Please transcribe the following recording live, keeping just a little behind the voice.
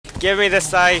Give me the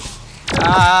scythe.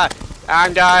 Ah,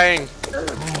 I'm dying.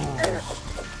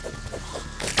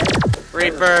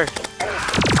 Reaper.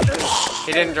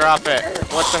 He didn't drop it.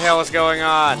 What the hell is going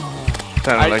on?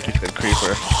 Sounded like you said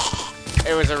creeper.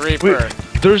 It was a Reaper. Wait,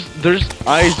 there's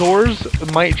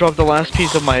Izors might drop the last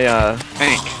piece of my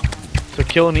tank. So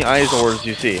kill any Izors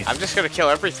you see. I'm just gonna kill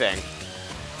everything.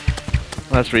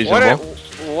 That's reasonable.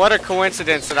 What a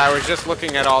coincidence that I was just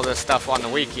looking at all this stuff on the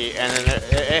wiki, and then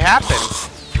it happens.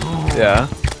 Yeah.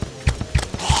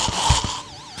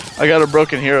 I got a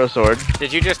broken hero sword.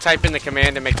 Did you just type in the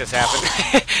command to make this happen?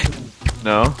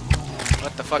 No.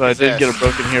 What the fuck So is I did this? get a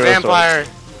broken hero Vampire.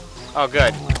 sword. Oh,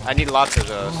 good. I need lots of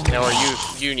those. No, or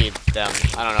you need them.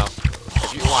 I don't know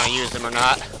if you want to use them or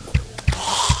not.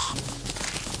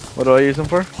 What do I use them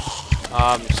for?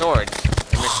 Swords.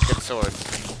 They make good swords.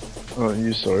 Oh,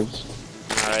 use swords.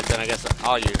 Alright, then I guess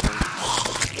I'll use them.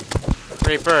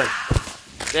 Reaper.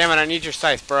 Damn it, I need your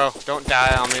scythe, bro. Don't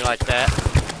die on me like that.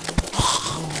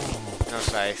 No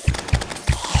scythe.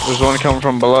 There's one coming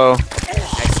from below.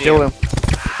 I see Kill him.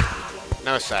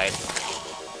 No scythe.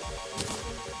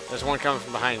 There's one coming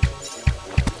from behind you.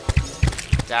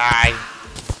 Die.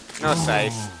 No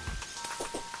scythe.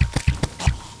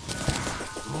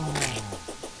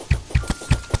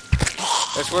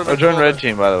 This would have I been joined cool red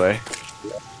team, by the way.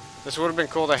 This would have been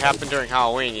cool to happen during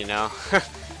Halloween, you know?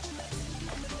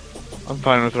 I'm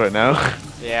fine with right now.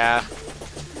 Yeah.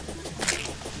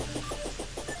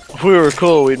 If we were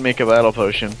cool, we'd make a battle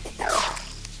potion.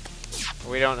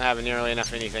 We don't have nearly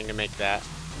enough anything to make that.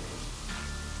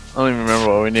 I don't even remember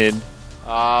what we need.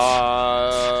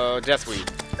 Deathweed.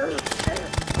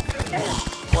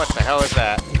 What the hell is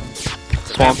that?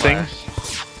 Swamp things?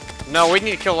 No, we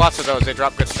need to kill lots of those. They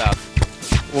drop good stuff.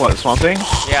 What, swamp thing?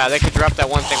 Yeah, they could drop that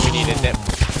one thing we needed that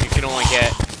you can only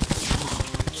get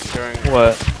during...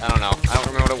 What? I don't know. I don't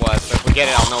remember what it was, but if we get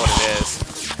it, I'll know what it is.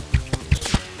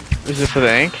 Is it for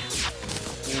the ink?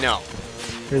 No.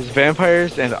 There's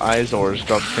vampires and Izors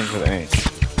drop things for the ink.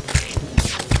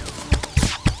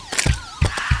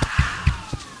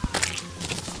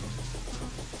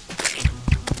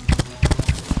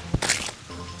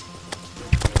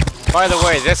 By the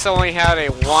way, this only had a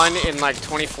 1 in like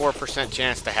 24%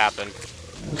 chance to happen.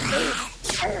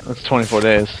 That's 24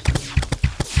 days.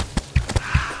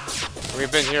 We've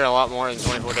been here a lot more than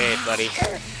 24 days, buddy.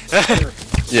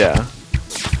 Yeah.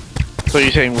 So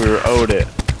you're saying we were owed it?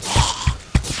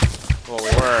 Well, we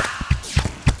were.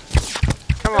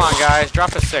 Come on, guys,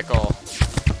 drop a sickle.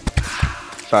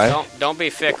 Sorry? Don't be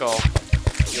fickle.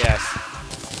 Yes.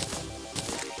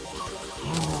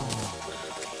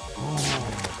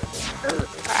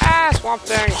 Ah, swamp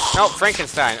thing. Nope,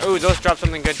 Frankenstein. Ooh, those drop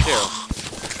something good too.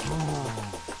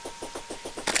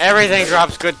 Everything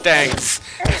drops good things.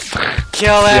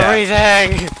 Kill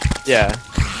everything. Yeah.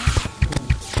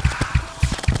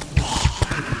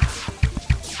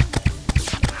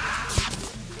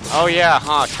 Oh yeah,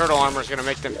 huh? Turtle armor's gonna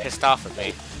make them pissed off at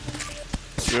me.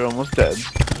 You're almost dead.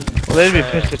 Well, they'd be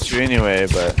pissed at you anyway,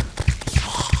 but...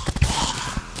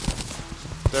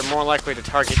 They're more likely to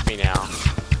target me now.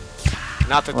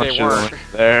 Not that they sure weren't.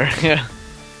 There, yeah.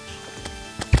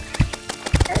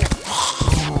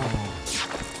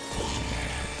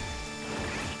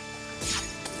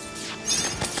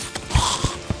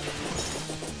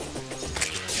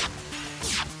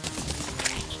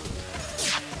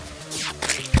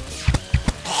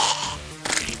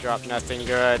 You dropped nothing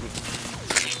good.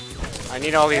 I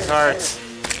need all these hearts.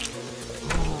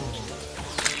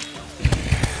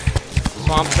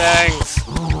 Swamp things.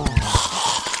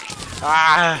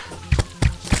 Ah!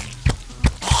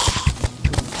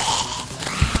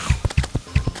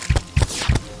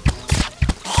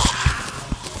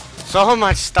 So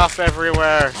much stuff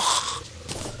everywhere.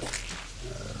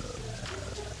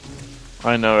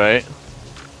 I know, right?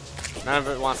 None of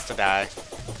it wants to die.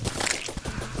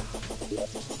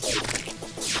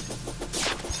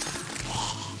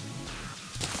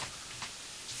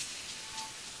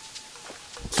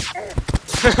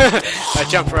 I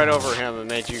jumped right over him and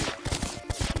made you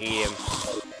eat him.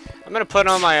 I'm gonna put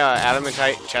on my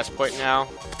adamantite chest plate now.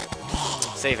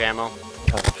 Save ammo.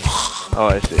 Oh,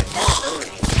 I see.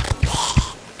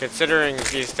 Considering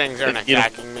these things aren't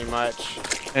attacking me much.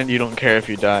 And you don't care if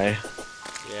you die.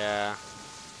 Yeah.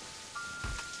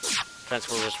 Since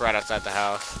we're just right outside the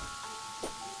house.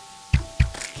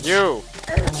 You!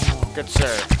 Good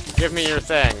sir. Give me your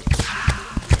thing.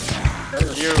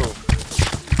 You.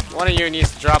 One of you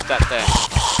needs to drop that thing.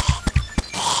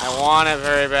 I want it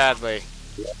very badly.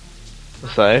 The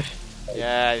scythe?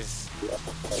 Yes.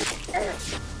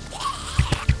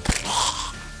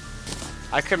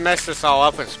 I could mess this all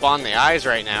up and spawn the eyes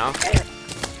right now.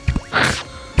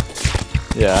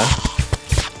 Yeah.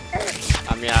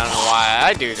 I mean, I don't know why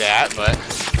I do that, but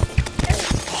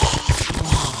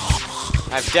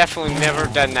I've definitely never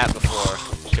done that before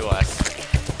to us.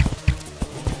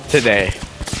 Today.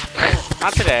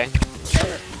 Not today.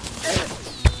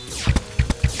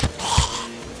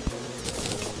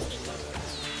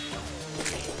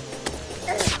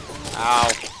 Ow.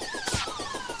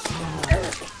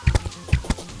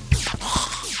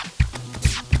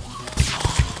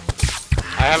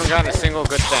 I haven't gotten a single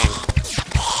good thing.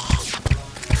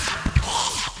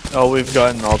 All we've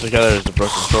gotten all together is a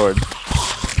broken sword.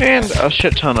 And a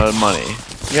shit ton of money.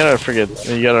 You gotta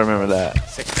remember that.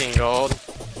 16 gold.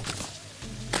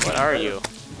 What are you?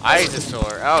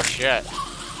 Isosaur. Oh shit.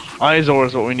 Izor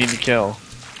is what we need to kill.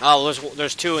 Oh,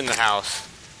 there's 2 in the house.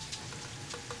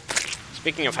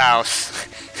 Speaking of house,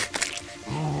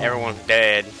 everyone's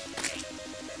dead.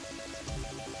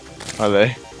 Are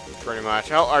they? Pretty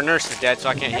much. Oh, our nurse is dead, so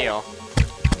I can't heal.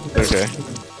 Okay.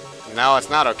 No, it's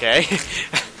not okay.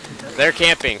 They're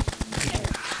camping.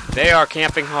 They are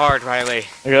camping hard, Riley.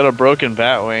 I got a broken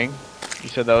bat wing. You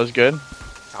said that was good?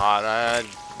 Oh, I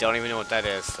don't even know what that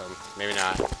is, so maybe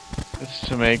not. It's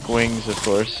to make wings, of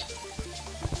course.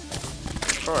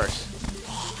 Of course.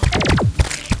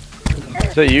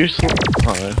 Is that you?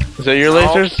 Oh, is that your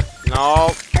lasers?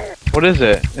 No. What is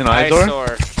it? An Izor?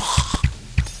 Eyesore.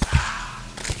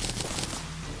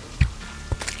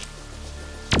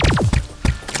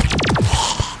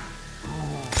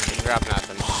 Didn't drop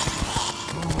nothing.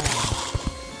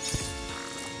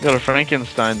 Got a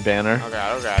Frankenstein banner. Oh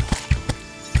god, oh god.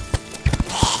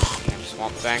 Damn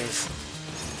swamp things.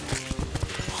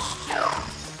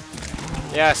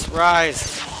 Yes,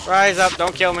 rise. Rise up,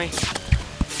 don't kill me.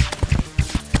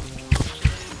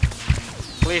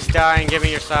 Please die and give me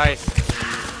your scythe.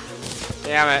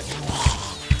 Damn it.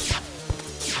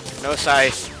 No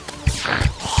scythe.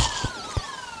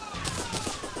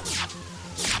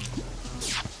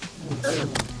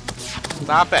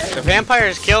 Stop it. The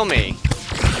vampires kill me.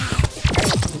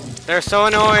 They're so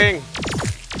annoying.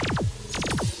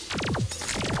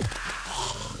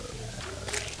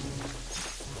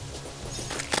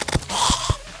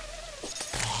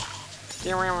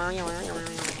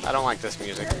 I don't like this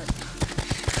music.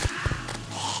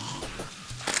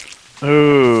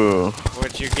 Ooh.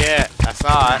 What'd you get? I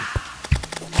saw it.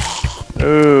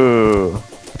 Ooh.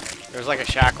 There's like a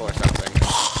shackle or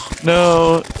something.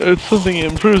 No, it's something that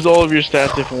improves all of your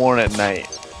stats if worn at night.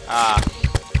 Ah.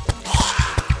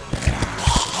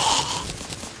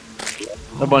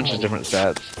 A bunch of different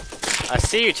stats. I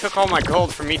see you took all my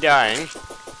gold from me dying.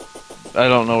 I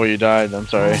don't know where you died, I'm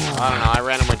sorry. I don't know, I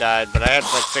randomly died, but I had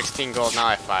like 16 gold, now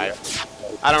I have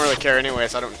 5. I don't really care anyway,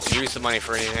 so I don't use the money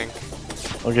for anything.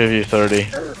 I'll give you 30.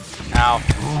 Ow.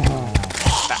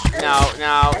 No,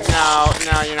 no, no,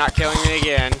 no, you're not killing me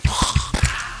again.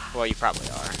 Well, you probably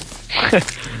are.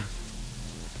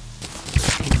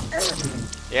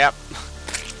 Yep.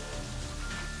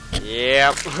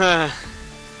 Yep.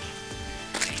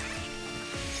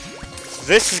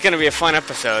 This is gonna be a fun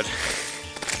episode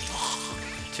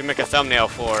to make a thumbnail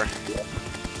for.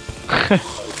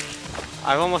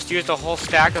 I've almost used a whole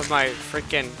stack of my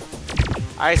freaking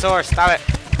Izor. Stop it.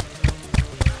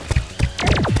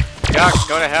 Yuck,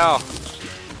 go to hell.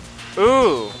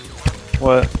 Ooh.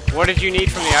 What? What did you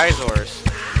need from the Izors?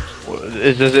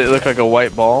 Does it look like a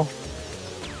white ball?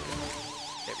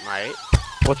 It might.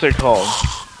 What's it called?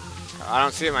 I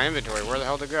don't see it in my inventory. Where the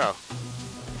hell did it go?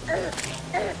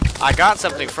 I got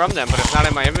something from them, but it's not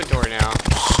in my inventory now.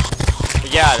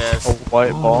 But yeah, it is. A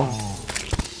white ball?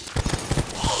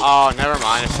 Oh, never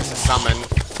mind. It's just a summon.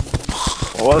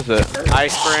 What was it?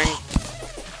 Ice Spring.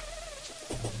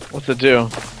 What's it do?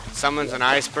 Summons an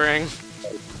Ice Spring.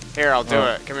 Here, I'll do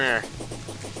it. Come here.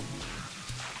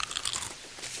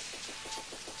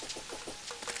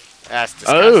 That's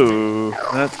disgusting.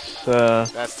 Oh,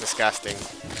 That's disgusting.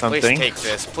 something. Please take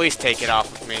this. Please take it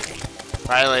off of me.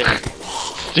 Riley,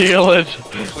 Steal it.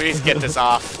 please get this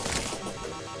off.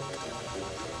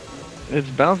 It's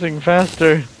bouncing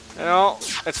faster. No,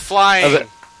 it's flying.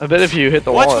 I bet if you hit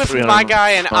the wall What's at with 300 my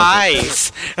guy and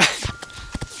eyes?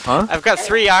 Huh? I've got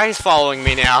 3 eyes following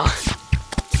me now.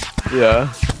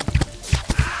 Yeah.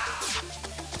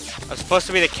 I'm supposed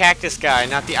to be the cactus guy,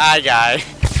 not the eye guy.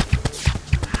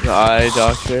 The eye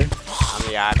doctor. I'm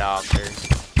the eye doctor.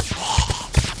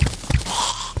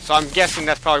 So I'm guessing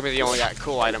that's probably the only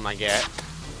cool item I get.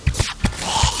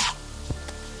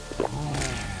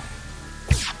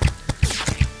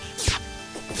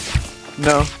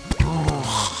 No.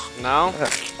 No?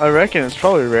 I reckon it's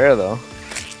probably rare though.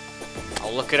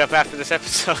 I'll look it up after this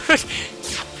episode.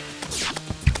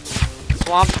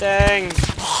 Swamp Thing!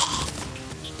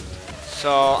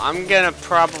 So I'm gonna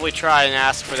probably try and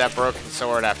ask for that broken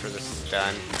sword after this is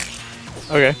done.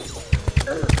 Okay.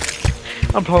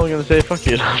 I'm probably gonna say fuck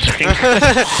you. No, I'm joking.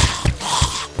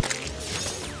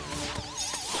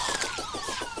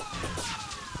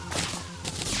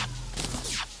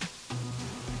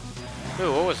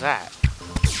 Ooh, what was that?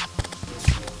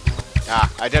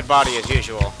 Ah, a dead body as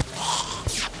usual.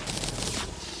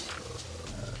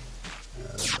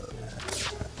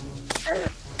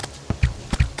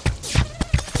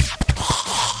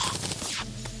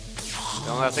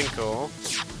 Still nothing cool.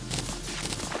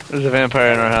 There's a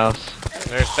vampire in our house.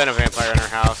 There's been a vampire in our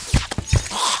house.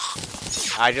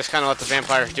 I just kind of let the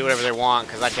vampires do whatever they want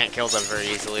because I can't kill them very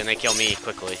easily, and they kill me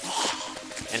quickly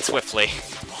and swiftly.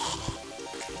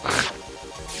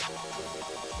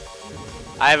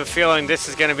 I have a feeling this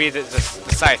is going to be the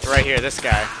scythe right here, this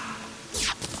guy.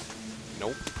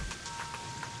 Nope.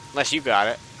 Unless you got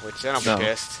it, which then I'll be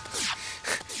pissed.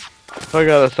 If I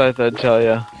got a scythe, I'd tell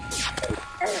ya.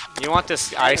 You want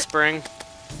this ice spring?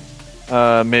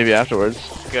 Maybe afterwards.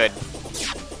 Good.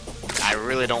 I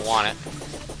really don't want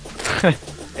it.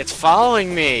 It's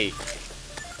following me!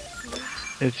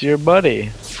 It's your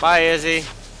buddy. Bye, Izzy.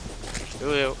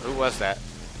 Who was that?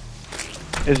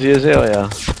 Izzy Azalea.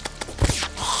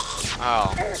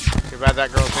 Oh. Too bad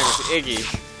that girl's name is Iggy.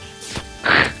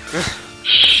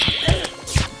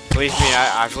 Believe me,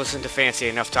 I've listened to Fancy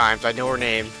enough times. I know her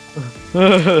name.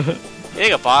 You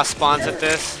think a boss spawns at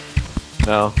this?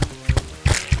 No.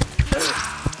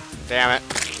 Damn it.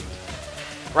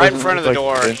 Right in front of the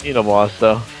door. Didn't need a boss,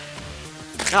 though.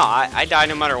 No, I die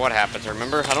no matter what happens,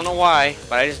 remember? I don't know why,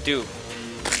 but I just do.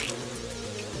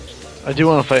 I do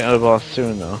want to fight another boss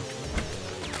soon, though.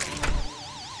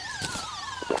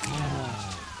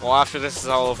 Well, after this is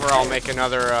all over, I'll make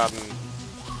another,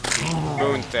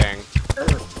 moon thing.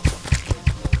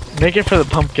 Make it for the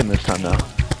pumpkin this time, though.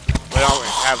 We don't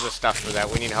have the stuff for that.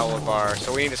 We need Hello Bar.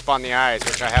 So we need to spawn the eyes,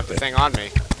 which I have the thing on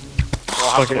me. We'll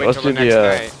have to wait till the next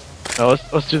night. No,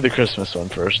 let's do the Christmas one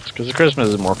first, because the Christmas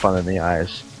is more fun than the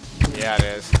eyes. Yeah, it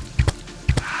is.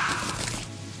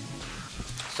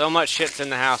 So much shit's in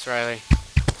the house, Riley.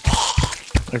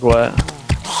 Like what?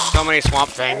 So many swamp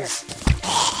things.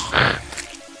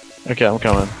 Okay, I'm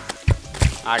coming.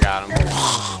 I got him.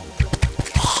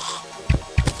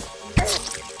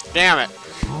 Damn it.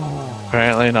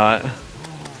 Apparently not.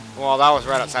 Well, that was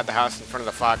right outside the house in front of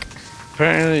the fuck.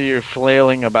 Apparently your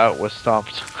flailing about was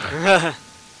stopped.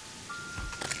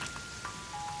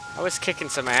 I was kicking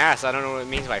some ass. I don't know what it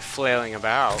means by flailing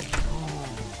about.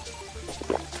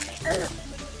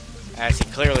 As he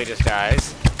clearly just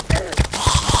dies.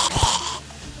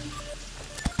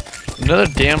 Another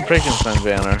damn Frankenstein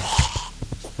banner.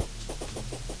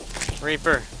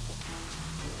 Reaper,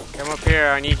 come up here.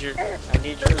 I need your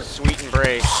sweet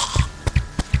embrace.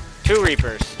 2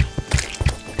 Reapers.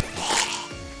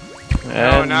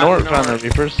 And no, Nort found the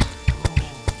Reapers.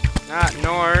 Not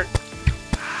Nort.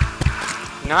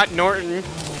 Not Norton.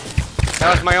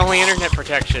 That was my only internet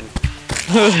protection.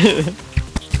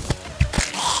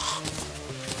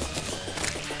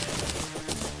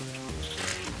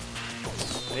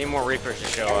 I need more Reapers to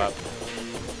show up.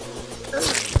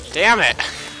 Damn it!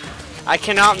 I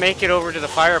cannot make it over to the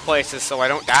fireplaces so I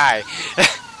don't die.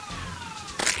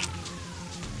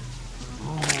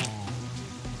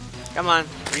 Come on,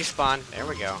 respawn. There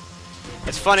we go.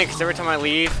 It's funny because every time I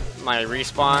leave my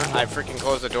respawn, I freaking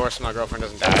close the door so my girlfriend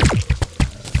doesn't die.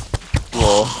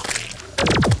 Lol.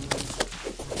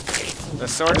 The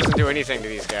sword doesn't do anything to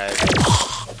these guys.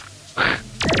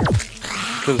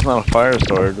 Because it's not a fire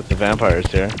sword with the vampires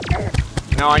here.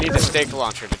 No, I need the stake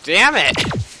launcher. Damn it!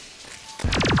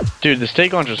 Dude, the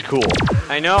stake launcher's cool.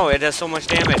 I know, it does so much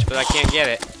damage, but I can't get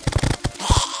it.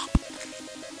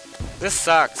 This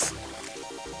sucks.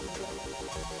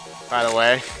 By the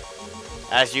way,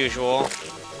 as usual.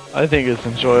 I think it's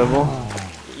enjoyable.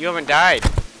 You haven't died.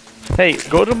 Hey,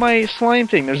 go to my slime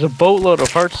thing. There's a boatload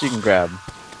of hearts you can grab.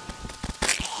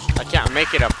 I can't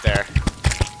make it up there.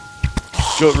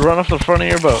 Go run off the front of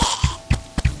your boat.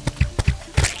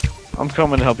 I'm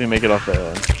coming to help you make it off there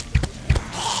then.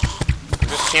 I'm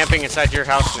just camping inside your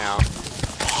house now.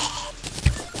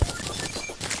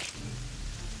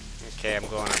 Okay, I'm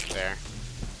going up there.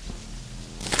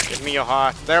 Give me your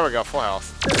heart. There we go, full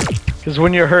health. Because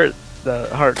when you're hurt, the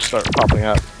hearts start popping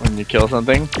up when you kill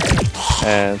something.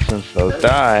 And since those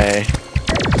die...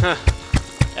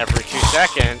 Every 2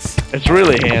 seconds. It's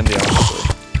really handy,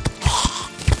 honestly.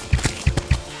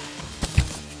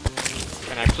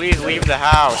 Can I please leave the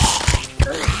house?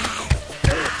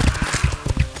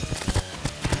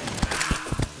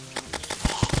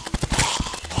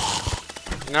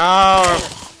 No!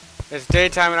 It's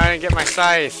daytime and I didn't get my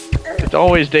scythe. It's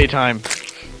always daytime.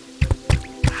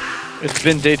 It's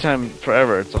been daytime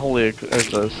forever. It's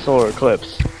a solar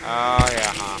eclipse. Oh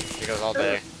yeah, huh? It goes all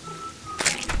day.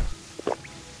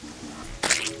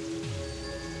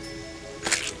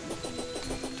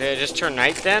 Did it just turn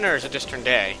night then, or is it just turn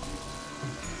day?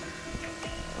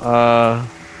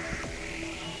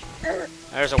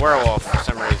 There's a werewolf for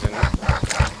some reason.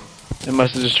 It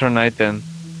must have just turned night then.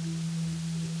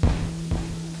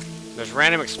 There's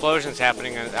random explosions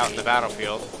happening out in the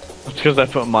battlefield. It's because I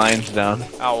put mines down.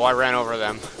 Oh, well, I ran over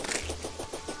them.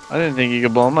 I didn't think you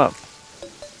could blow them up.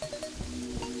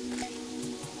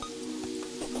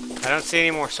 I don't see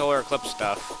any more solar eclipse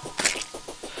stuff.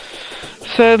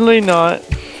 Sadly not.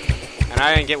 And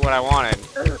I didn't get what I wanted.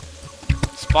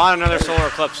 Spawn another solar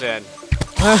eclipse in.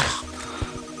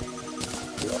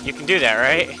 You can do that,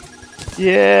 right?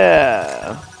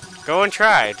 Yeah. Go and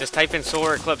try. Just type in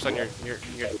solar eclipse on your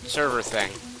server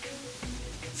thing.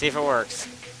 See if it works.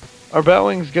 Are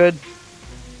Batwings good?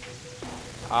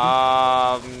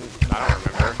 I don't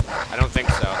remember. I don't think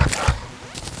so.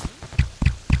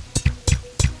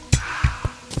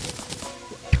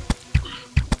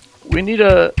 We need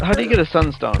a... How do you get a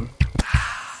sunstone?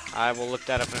 I will look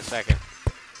that up in a second.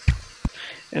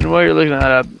 And while you're looking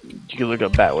that up, you can look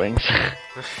up Batwings.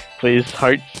 Please,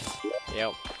 hearts.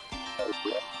 Yep.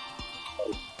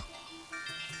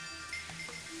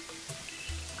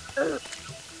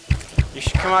 You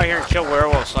should come out here and kill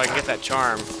werewolves so I can get that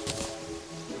charm.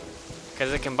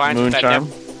 Because it combines Moon with that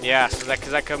charm? yeah, so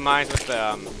because that combines with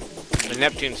the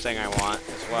Neptune's thing I want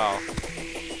as well.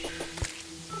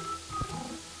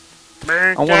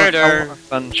 I want a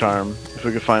sun charm, if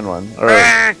we could find one. Or